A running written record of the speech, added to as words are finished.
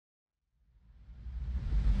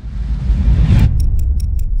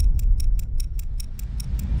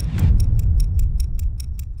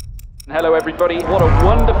Hello everybody, what a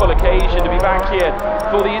wonderful occasion to be back here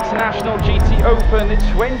for the International GT Open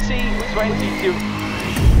 2022.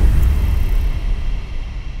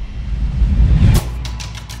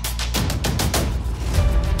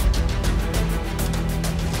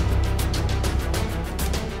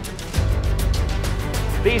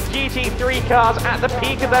 These GT3 cars at the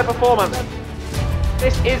peak of their performance.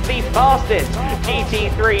 This is the fastest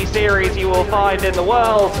GT3 series you will find in the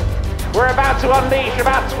world. We're about to unleash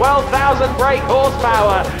about 12,000 brake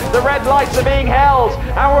horsepower. The red lights are being held,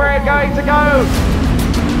 and we're going to go.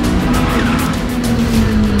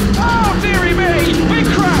 Oh, dearie me! Big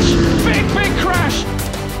crash! Big crash!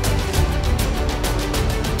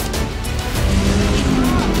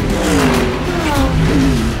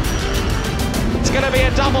 It's going to be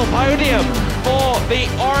a double podium for the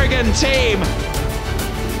Oregon team.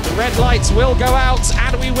 The red lights will go out,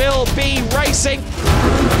 and we will be racing.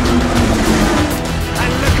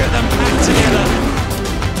 And look at them packed together.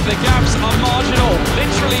 The gaps are marginal,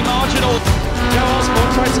 literally marginal. Joe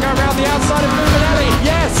Osborne tries to go around the outside of Muminelli.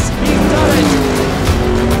 Yes, he's done it.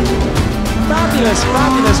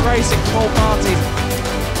 Fabulous racing for all parties.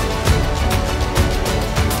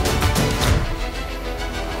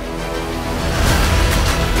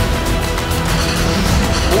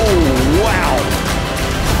 Oh, wow.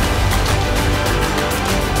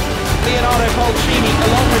 Leonardo Polcini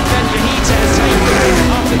along with Ben Benitez take the win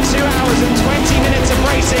after 2 hours and 20 minutes of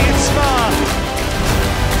racing at Spa.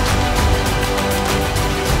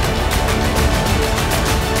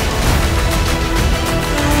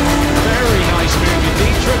 Very nice move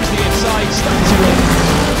indeed, trims the inside, stuck to it.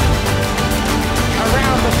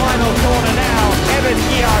 Around the final corner now, Evan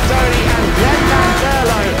Giardoni and Glenn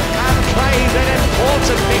Mandello have claimed an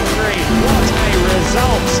important victory. What a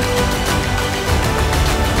result!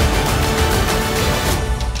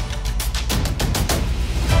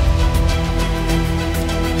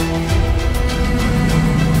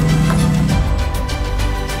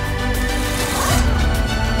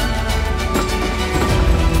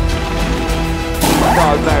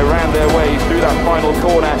 Cars now round their way through that final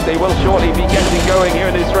corner. They will shortly be getting going here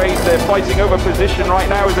in this race. They're fighting over position right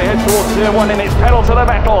now as they head towards turn one, and it's pedal to the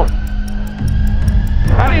metal.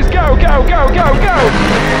 And it's go!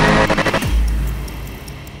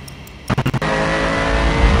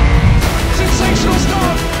 Sensational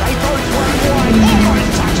start! They both run wide,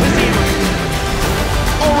 almost touches him.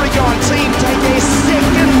 Oregon team take their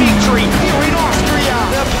second victory here in Austria.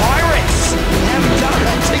 The Pirates have done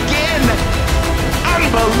it again.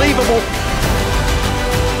 Unbelievable.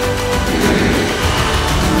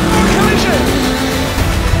 Collision.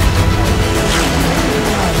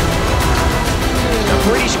 The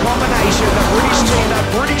British combination, the British team, the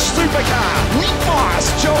British supercar. Nick Myers,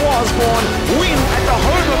 Joe Osborne win at the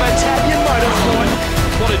home of Italian motorsport.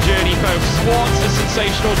 What a journey, folks. What a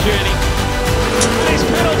sensational journey.